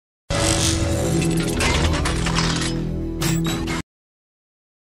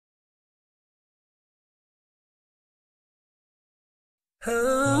Assalamu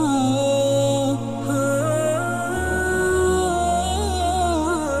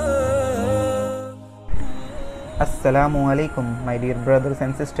alaikum, my dear brothers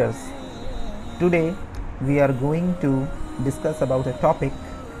and sisters. Today we are going to discuss about a topic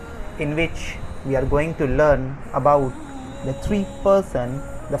in which we are going to learn about the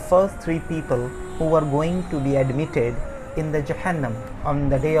first three people who are going to be admitted in the Jahannam on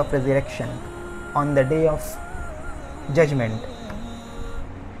the day of resurrection, on the day of judgment.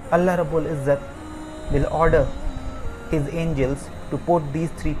 Allah Rabbul Izzat will order his angels to put these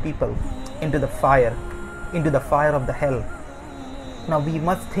three people into the fire of the hell. Now we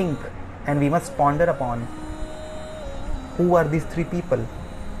must think and we must ponder upon who are these three people,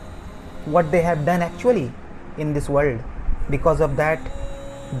 what they have done actually in this world. Because of that,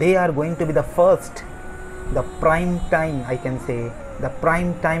 they are going to be the first, the prime time, I can say, the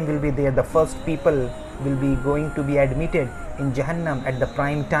prime time will be there. The first people will be going to be admitted in Jahannam at the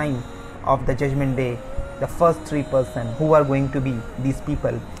prime time of the judgment day. The first three persons who are going to be these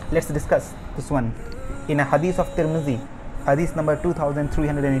people. Let's discuss this one. In a hadith of Tirmizi, hadith number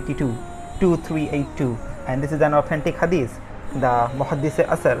 2382, and this is an authentic hadith. The Muhaddis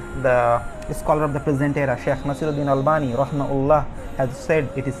Asar, the scholar of the present era, Shaykh Nasiruddin Albani rahmahullah, has said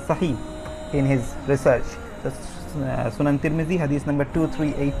it is sahih in his research. The Sunan Tirmizi, hadith number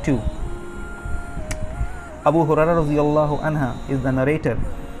 2382. Abu Hurairah radhiyallahu anha is the narrator.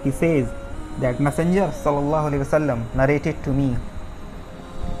 He says that Messenger sallallahu alaihi wasallam narrated to me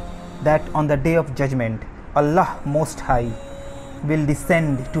that on the day of judgment, Allah Most High will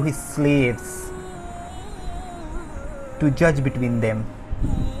descend to his slaves to judge between them.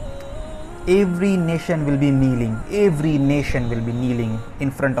 Every nation will be kneeling in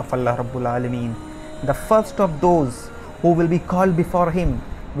front of Allah Rabbul Alameen. The first of those who will be called before him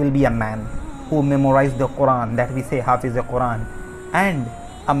will be a man who memorized the Quran, that we say Hafiz the Quran, and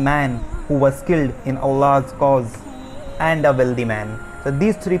a man who was skilled in Allah's cause, and a wealthy man. So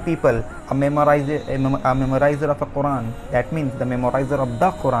these three people, a memorizer of a Quran, that means the memorizer of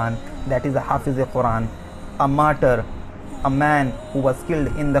the Quran, that is a Hafiz the Quran, a martyr, a man who was skilled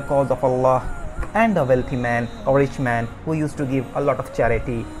in the cause of Allah, and a wealthy man, a rich man who used to give a lot of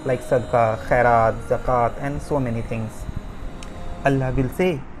charity like sadaqah, khairat, zakat, and so many things. Allah will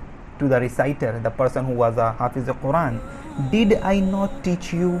say to the reciter, the person who was a Hafiz the Quran, did I not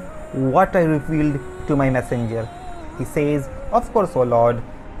teach you what I revealed to my messenger? He says, of course, O Lord.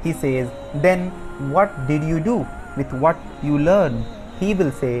 He says, then what did you do with what you learned? He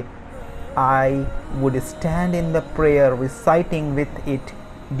will say, I would stand in the prayer reciting with it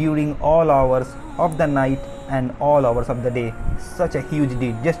during all hours of the night and all hours of the day. Such a huge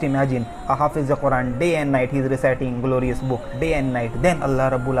deed. Just imagine a Hafiz the Quran, day and night he is reciting glorious book, day and night. Then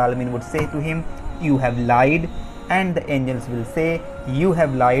Allah Rabbul Alamin would say to him, you have lied. And the angels will say, you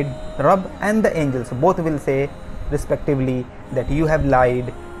have lied. Rabb and the angels both will say respectively that you have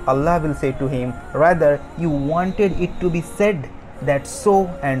lied. Allah will say to him, rather you wanted it to be said that so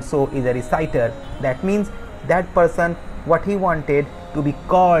and so is a reciter. That means that person, what he wanted, to be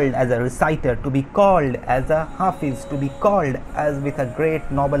called as a reciter, to be called as a Hafiz, to be called as with a great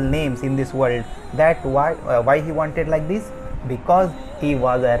noble names in this world. That why he wanted like this? Because he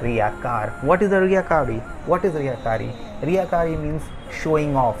was a riyakar. What is a riyakari? What is riyakari? Riyakari means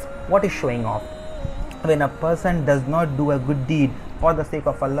showing off. What is showing off? When a person does not do a good deed for the sake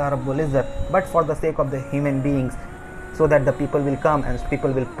of Allah Rabbul Izzat, but for the sake of the human beings, so that the people will come and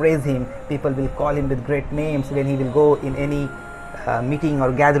people will praise him, people will call him with great names. When he will go in any meeting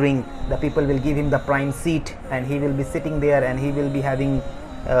or gathering, the people will give him the prime seat and he will be sitting there and he will be having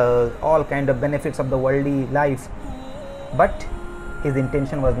all kind of benefits of the worldly life, but his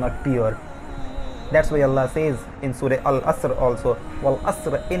intention was not pure. That's why Allah says in Surah Al-Asr also, Wal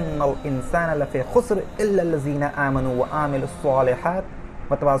Asr innal insana lafi khusr illa allazina amanu wa amilu salihat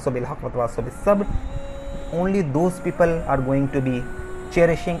wa tawasaw bil haqq wa tawasaw bis sabr. Only those people are going to be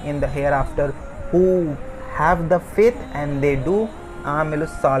cherishing in the hereafter who have the faith and they do amilu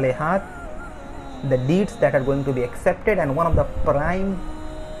salihat, the deeds that are going to be accepted. And one of the prime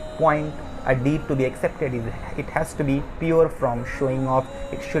point a deed to be accepted is it has to be pure from showing off.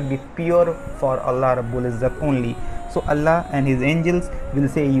 It should be pure for Allah Rabbul Izzat only. So Allah and his angels will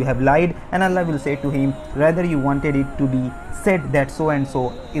say you have lied, and Allah will say to him, rather you wanted it to be said that so and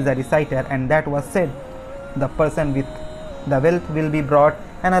so is a reciter, and that was said. The person with the wealth will be brought,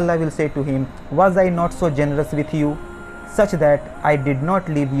 and Allah will say to him, was I not so generous with you, such that I did not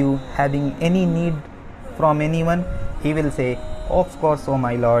leave you having any need from anyone? He will say, of course, O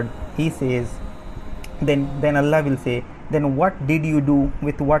my Lord. He says, then Allah will say, then what did you do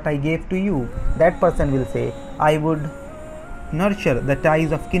with what I gave to you? That person will say, I would nurture the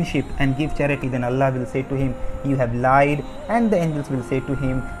ties of kinship and give charity, then Allah will say to him, you have lied, and the angels will say to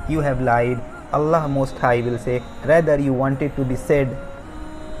him, you have lied. Allah Most High will say, rather you wanted to be said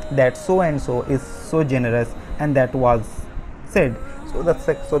that so and so is so generous, and that was said. So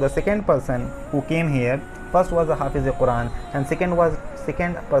the second person who came here, first was a Hafiz Quran, and second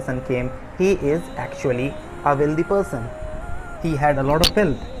person came, he is actually a wealthy person. He had a lot of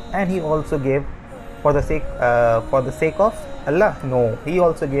wealth, and he also gave for the sake of Allah. No, he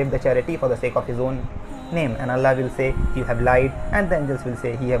also gave the charity for the sake of his own name, and Allah will say, you have lied, and the angels will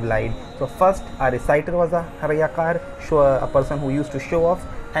say, he have lied. So first, a reciter was a riyakar, a person who used to show off,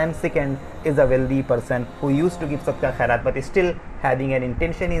 and second is a wealthy person who used to give sadaqah khairat, but is still having an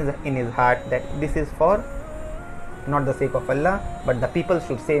intention in his heart that this is for not the sake of Allah, but the people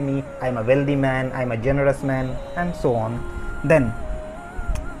should say me, I am a wealthy man, I am a generous man, and so on. Then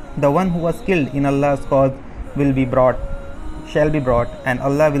the one who was killed in Allah's cause shall be brought, and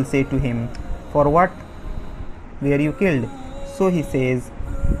Allah will say to him, for what were you killed? So he says,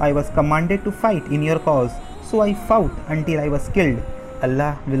 I was commanded to fight in your cause, so I fought until I was killed.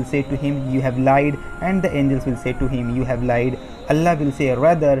 Allah will say to him, you have lied, and the angels will say to him, you have lied. Allah will say,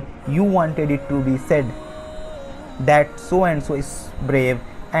 rather you wanted it to be said that so and so is brave,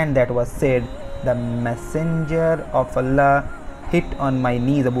 and that was said. The messenger of Allah hit on my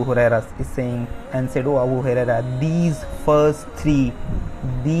knees, Abu Hurairah is saying, and said, oh Abu Hurairah, these first three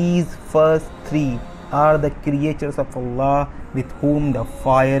are the creatures of Allah with whom the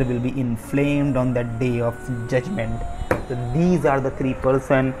fire will be inflamed on the day of judgment. So these are the three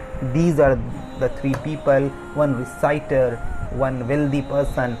person, these are the three people, one reciter, one wealthy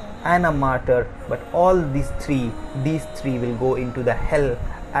person, and a martyr. But all these three will go into the hell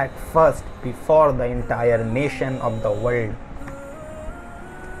at first before the entire nation of the world.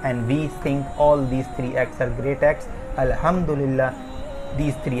 And we think all these three acts are great acts. Alhamdulillah,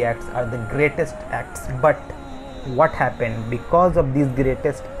 these three acts are the greatest acts. But what happened? Because of these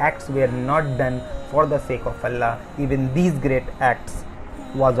greatest acts were not done for the sake of Allah, even these great acts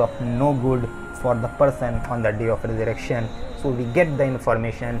was of no good for the person on the day of resurrection. So we get the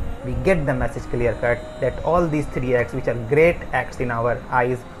information, we get the message clear cut that all these three acts, which are great acts in our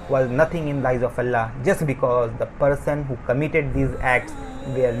eyes, was nothing in the eyes of Allah, just because the person who committed these acts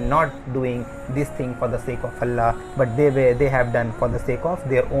were not doing this thing for the sake of Allah, but they have done for the sake of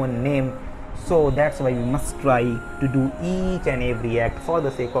their own name. So that's why we must try to do each and every act for the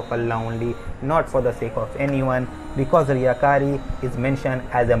sake of Allah only, not for the sake of anyone, because riyakari is mentioned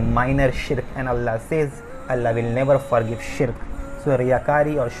as a minor shirk, and Allah says Allah will never forgive shirk. So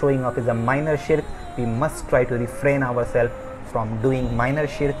riyakari or showing off is a minor shirk. We must try to refrain ourselves from doing minor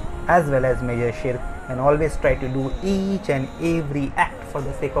shirk as well as major shirk, and always try to do each and every act for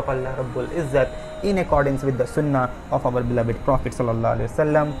the sake of Allah Rabbul Izzat, in accordance with the sunnah of our beloved Prophet Sallallahu Alaihi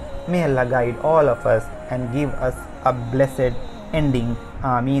Wasallam. May Allah guide all of us and give us a blessed ending.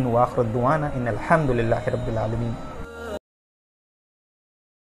 Ameen wa akhir du'ana in alhamdulillahi rabbil alameen.